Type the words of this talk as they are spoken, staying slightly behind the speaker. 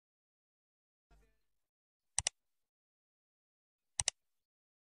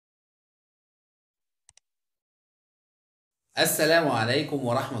السلام عليكم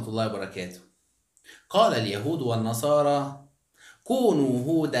ورحمة الله وبركاته. قال اليهود والنصارى: كونوا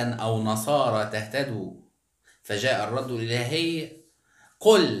هودا أو نصارى تهتدوا. فجاء الرد الإلهي: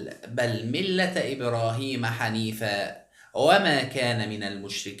 قل بل ملة إبراهيم حنيفا وما كان من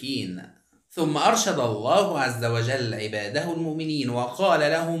المشركين. ثم أرشد الله عز وجل عباده المؤمنين وقال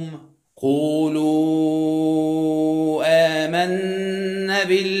لهم: قولوا آمنا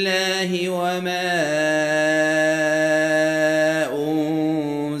بالله وما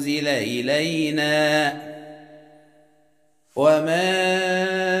أنزل إلينا وما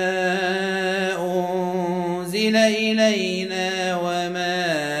أنزل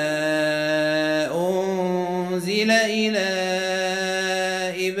إلى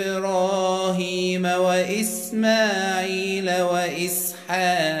إبراهيم وإسماعيل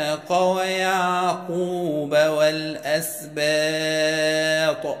وإسحاق ويعقوب والأسباط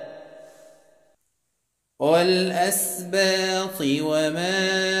وما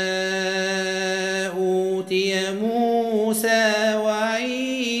أوتي موسى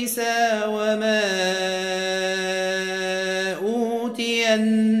وعيسى وما أوتي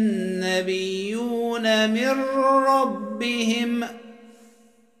النبيون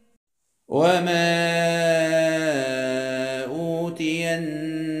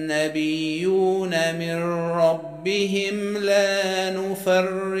من ربهم لا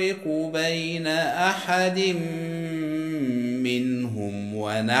نفرق بين أحد منهم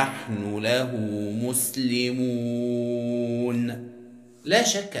ونحن له مسلمون. لا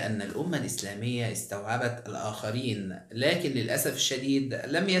شك أن الأمة الإسلامية استوعبت الآخرين، لكن للأسف الشديد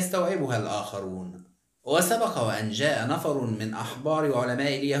لم يستوعبها الآخرون. وسبق وأن جاء نفر من أحبار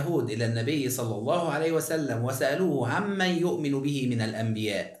وعلماء اليهود إلى النبي صلى الله عليه وسلم وسألوه عمن يؤمن به من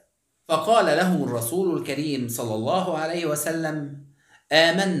الأنبياء، فقال لهم الرسول الكريم صلى الله عليه وسلم: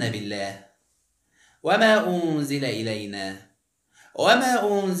 آمنا بالله وما أنزل إلينا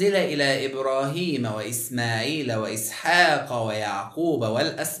وما أنزل إلى إبراهيم وإسماعيل وإسحاق ويعقوب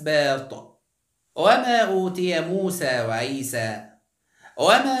والأسباط وما أوتي موسى وعيسى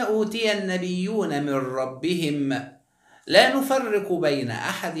وما أوتي النبيون من ربهم لا نفرق بين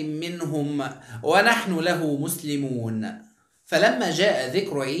أحد منهم ونحن له مسلمون. فلما جاء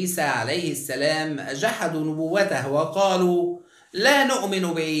ذكر عيسى عليه السلام جحدوا نبوته وقالوا: لا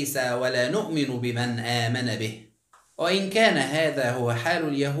نؤمن بعيسى ولا نؤمن بمن آمن به. وإن كان هذا هو حال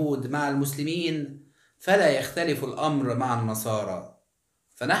اليهود مع المسلمين، فلا يختلف الأمر مع النصارى،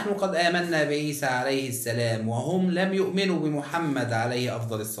 فنحن قد آمنا بعيسى عليه السلام وهم لم يؤمنوا بمحمد عليه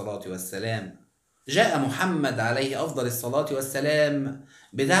أفضل الصلاة والسلام. جاء محمد عليه أفضل الصلاة والسلام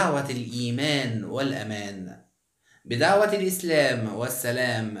بدعوة الإيمان والأمان، بدعوة الإسلام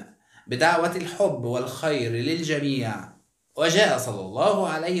والسلام، بدعوة الحب والخير للجميع. وجاء صلى الله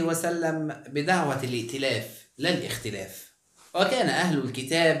عليه وسلم بدعوة الائتلاف لا الاختلاف. وكان أهل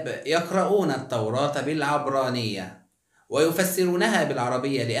الكتاب يقرؤون التوراة بالعبرانية ويفسرونها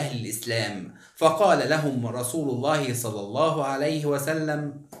بالعربية لأهل الإسلام، فقال لهم رسول الله صلى الله عليه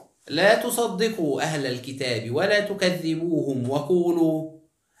وسلم: لا تصدقوا أهل الكتاب ولا تكذبوهم وقولوا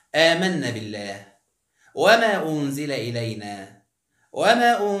آمنا بالله وما أنزل إلينا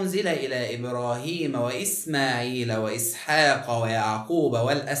وما أنزل إلى إبراهيم وإسماعيل وإسحاق ويعقوب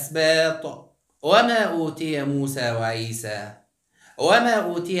والأسباط وما أوتي موسى وعيسى وما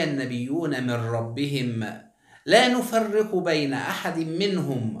أوتي النبيون من ربهم لا نفرق بين أحد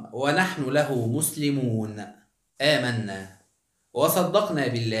منهم ونحن له مسلمون. آمنا وصدقنا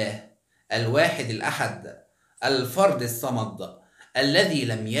بالله الواحد الأحد الفرد الصمد الذي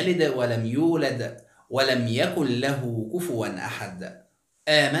لم يلد ولم يولد ولم يكن له كفوا أحد.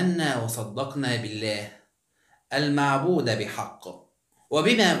 آمنا وصدقنا بالله المعبود بحق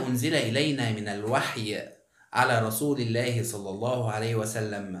وبما أنزل إلينا من الوحي على رسول الله صلى الله عليه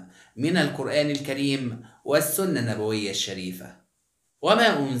وسلم من القرآن الكريم والسنة النبوية الشريفة،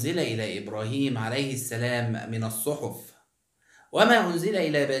 وما أنزل إلى إبراهيم عليه السلام من الصحف، وما أنزل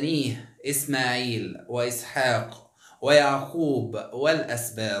إلى بنيه إسماعيل وإسحاق ويعقوب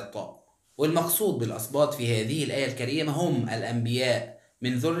والأسباط. والمقصود بالأسباط في هذه الآية الكريمة هم الأنبياء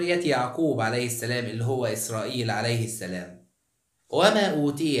من ذرية يعقوب عليه السلام اللي هو إسرائيل عليه السلام. وما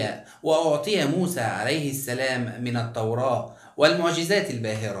أوتي وأعطي موسى عليه السلام من التوراة والمعجزات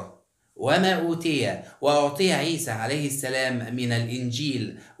الباهرة، وما أوتي وأعطي عيسى عليه السلام من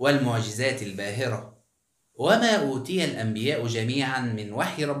الإنجيل والمعجزات الباهرة، وما أوتي الأنبياء جميعا من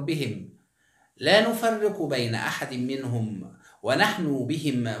وحي ربهم لا نفرق بين أحد منهم ونحن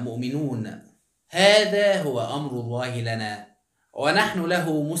بهم مؤمنون. هذا هو أمر الله لنا ونحن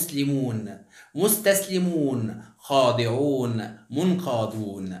له مسلمون مستسلمون خاضعون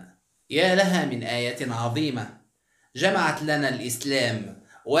منقادون. يا لها من آية عظيمة جمعت لنا الإسلام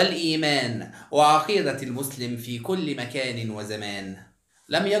والإيمان وعقيدة المسلم في كل مكان وزمان.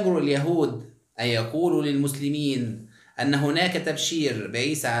 لم يجرؤ اليهود أن يقولوا للمسلمين أن هناك تبشير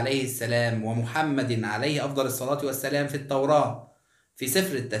بعيسى عليه السلام ومحمد عليه أفضل الصلاة والسلام في التوراة في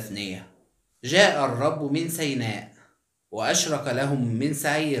سفر التثنية. جاء الرب من سيناء وأشرق لهم من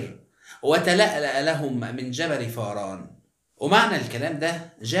سعير وتلألأ لهم من جبل فاران. ومعنى الكلام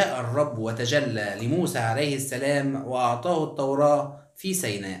ده: جاء الرب وتجلى لموسى عليه السلام وأعطاه التوراة في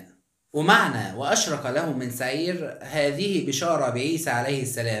سيناء. ومعنى وأشرق لهم من سعير هذه بشارة بعيسى عليه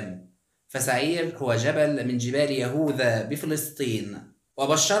السلام، فسعير هو جبل من جبال يهوذا بفلسطين.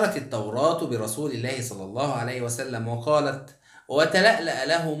 وبشرت التوراة برسول الله صلى الله عليه وسلم وقالت: وتلألأ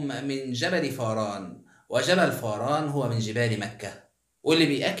لهم من جبل فاران، وجبل فاران هو من جبال مكة. واللي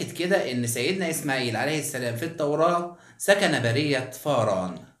بيأكد كده إن سيدنا إسماعيل عليه السلام في التوراة سكن برية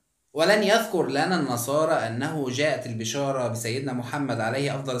فاران. ولن يذكر لنا النصارى أنه جاءت البشارة بسيدنا محمد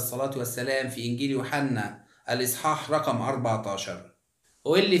عليه أفضل الصلاة والسلام في إنجيل يوحنا الإصحاح رقم 14،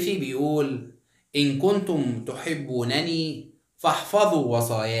 واللي فيه بيقول: إن كنتم تحبونني فاحفظوا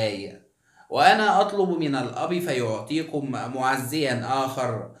وصاياي، وأنا أطلب من الأب فيعطيكم معزيا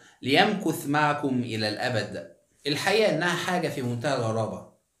آخر ليمكث معكم إلى الأبد. الحقيقة إنها حاجة في منتهى الغرابة.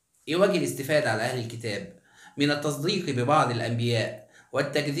 إيه وجه الاستفادة على أهل الكتاب من التصديق ببعض الأنبياء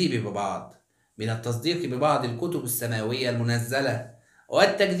والتكذيب ببعض، من التصديق ببعض الكتب السماوية المنزلة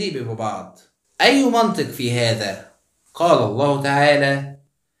والتكذيب ببعض؟ أي منطق في هذا؟ قال الله تعالى: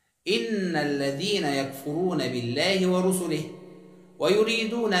 إن الذين يكفرون بالله ورسله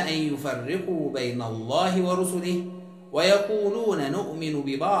ويريدون أن يفرقوا بين الله ورسله ويقولون نؤمن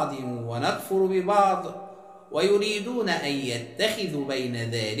ببعض ونكفر ببعض ويريدون أن يتخذوا بين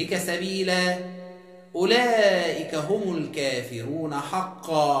ذلك سبيلا أولئك هم الكافرون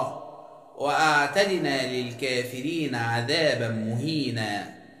حقا وأعتدنا للكافرين عذابا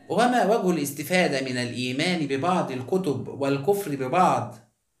مهينا. وما وجه الاستفادة من الإيمان ببعض الكتب والكفر ببعض؟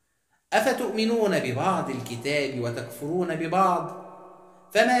 أفتؤمنون ببعض الكتاب وتكفرون ببعض؟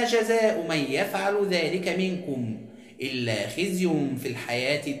 فما جزاء من يفعل ذلك منكم إلا خزي في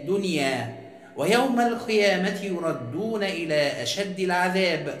الحياة الدنيا ويوم القيامة يردون إلى أشد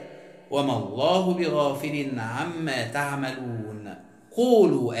العذاب وما الله بغافل عما تعملون.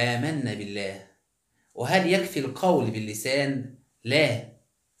 قولوا آمنا بالله. وهل يكفي القول باللسان؟ لا،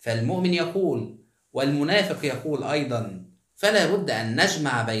 فالمؤمن يقول والمنافق يقول أيضا. فلا بد أن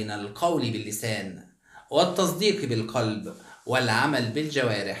نجمع بين القول باللسان والتصديق بالقلب والعمل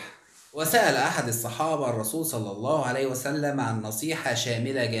بالجوارح. وسأل أحد الصحابة الرسول صلى الله عليه وسلم عن نصيحة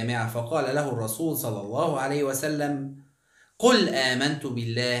شاملة جامعة، فقال له الرسول صلى الله عليه وسلم: قل آمنت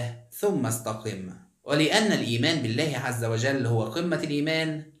بالله ثم استقم. ولأن الإيمان بالله عز وجل هو قمة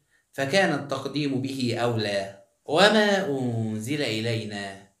الإيمان، فكان التقديم به أولى. وما أنزل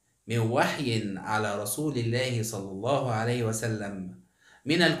إلينا من وحي على رسول الله صلى الله عليه وسلم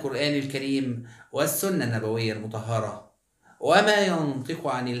من القرآن الكريم والسنة النبوية المطهرة، وما ينطق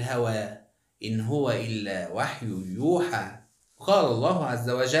عن الهوى إن هو إلا وحي يوحى. قال الله عز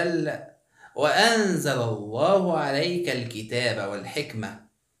وجل: وأنزل الله عليك الكتاب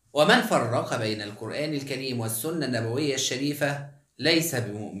والحكمة. ومن فرق بين القرآن الكريم والسنة النبوية الشريفة ليس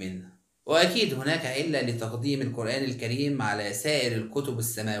بمؤمن. وأكيد هناك علة لتقديم القرآن الكريم على سائر الكتب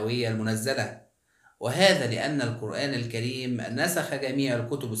السماوية المنزلة، وهذا لأن القرآن الكريم نسخ جميع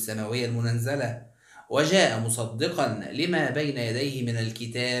الكتب السماوية المنزلة وجاء مصدقا لما بين يديه من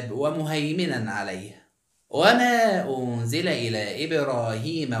الكتاب ومهيمنا عليه. وما أنزل إلى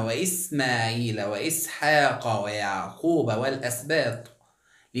إبراهيم وإسماعيل وإسحاق ويعقوب والأسباط.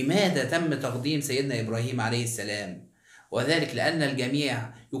 لماذا تم تقديم سيدنا إبراهيم عليه السلام؟ وذلك لأن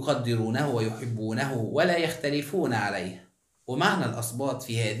الجميع يقدرونه ويحبونه ولا يختلفون عليه. ومعنى الأسباط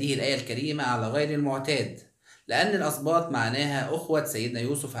في هذه الآية الكريمة على غير المعتاد، لأن الأسباط معناها أخوة سيدنا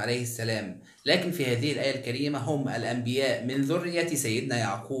يوسف عليه السلام، لكن في هذه الآية الكريمة هم الأنبياء من ذرية سيدنا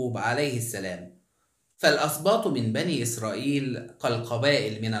يعقوب عليه السلام. فالأسباط من بني إسرائيل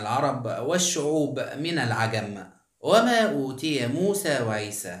كالقبائل من العرب والشعوب من العجم. وما أوتي موسى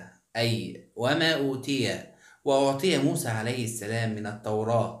وعيسى، أي وما أوتي وأعطي موسى عليه السلام من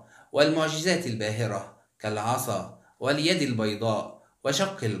التوراة والمعجزات الباهرة كالعصا واليد البيضاء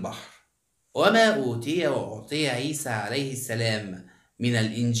وشق البحر. وما أوتي وأعطي عيسى عليه السلام من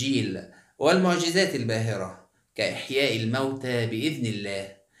الإنجيل والمعجزات الباهرة كإحياء الموتى بإذن الله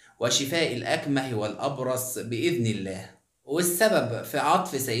وشفاء الأكمه والأبرص بإذن الله. والسبب في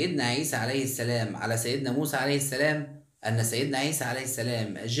عطف سيدنا عيسى عليه السلام على سيدنا موسى عليه السلام أن سيدنا عيسى عليه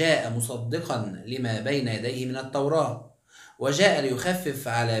السلام جاء مصدقا لما بين يديه من التوراة، وجاء ليخفف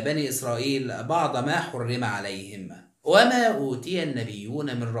على بني إسرائيل بعض ما حرم عليهم. وما أوتي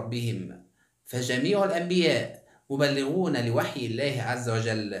النبيون من ربهم، فجميع الأنبياء مبلغون لوحي الله عز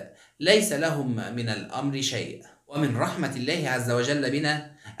وجل، ليس لهم من الأمر شيء. ومن رحمة الله عز وجل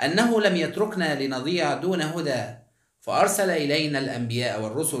بنا أنه لم يتركنا لنضيع دون هدى، فأرسل إلينا الأنبياء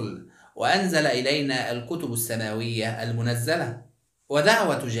والرسل، وأنزل إلينا الكتب السماوية المنزلة.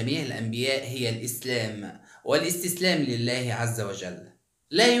 ودعوة جميع الأنبياء هي الإسلام والاستسلام لله عز وجل.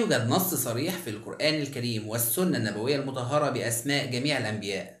 لا يوجد نص صريح في القرآن الكريم والسنة النبوية المطهرة بأسماء جميع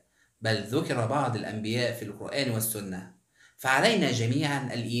الأنبياء، بل ذكر بعض الأنبياء في القرآن والسنة. فعلينا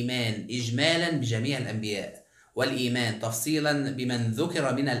جميعا الإيمان إجمالا بجميع الأنبياء، والإيمان تفصيلا بمن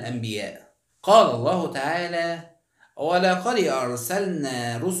ذكر من الأنبياء. قال الله تعالى: ولقد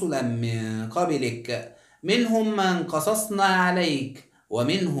أرسلنا رسلا من قبلك منهم من قصصنا عليك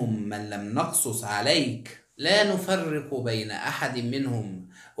ومنهم من لم نقصص عليك لا نفرق بين أحد منهم،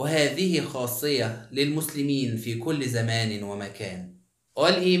 وهذه خاصية للمسلمين في كل زمان ومكان.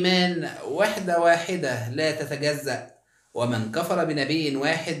 والإيمان وحدة واحدة لا تتجزأ، ومن كفر بنبي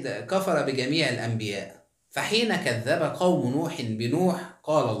واحد كفر بجميع الأنبياء. فحين كذب قوم نوح بنوح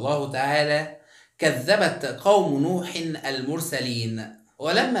قال الله تعالى: كذبت قوم نوح المرسلين.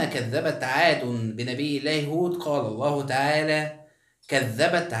 ولما كذبت عاد بنبي الله هود قال الله تعالى: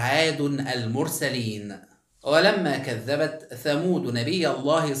 كذبت عاد المرسلين. ولما كذبت ثمود نبي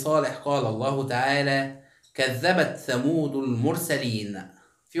الله صالح قال الله تعالى: كذبت ثمود المرسلين.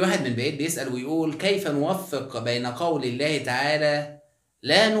 في واحد من بعيد بيسأل ويقول: كيف نوفق بين قول الله تعالى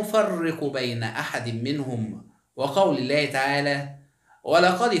لا نفرق بين أحد منهم وقول الله تعالى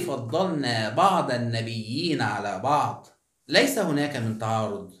ولقد فضلنا بعض النبيين على بعض؟ ليس هناك من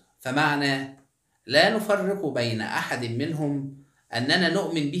تعارض، فمعنى لا نفرق بين أحد منهم أننا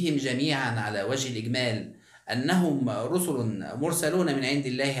نؤمن بهم جميعا على وجه الإجمال، أنهم رسل مرسلون من عند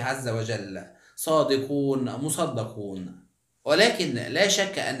الله عز وجل، صادقون مصدقون. ولكن لا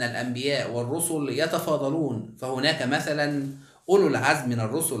شك أن الأنبياء والرسل يتفاضلون، فهناك مثلا أولو العزم من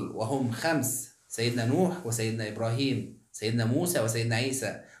الرسل وهم 5: سيدنا نوح وسيدنا إبراهيم، سيدنا موسى وسيدنا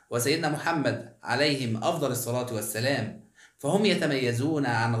عيسى وسيدنا محمد عليهم أفضل الصلاة والسلام، فهم يتميزون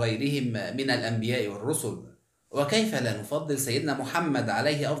عن غيرهم من الأنبياء والرسل. وكيف لا نفضل سيدنا محمد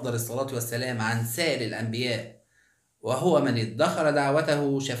عليه أفضل الصلاة والسلام عن سائر الأنبياء، وهو من ادخر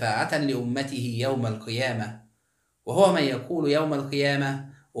دعوته شفاعة لأمته يوم القيامة، وهو من يقول يوم القيامة: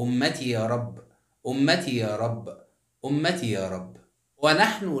 أمتي يا رب، أمتي يا رب، أمتي يا رب.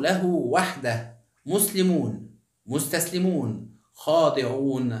 ونحن له وحده مسلمون مستسلمون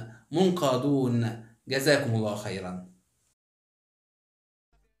خاضعون منقادون. جزاكم الله خيرا.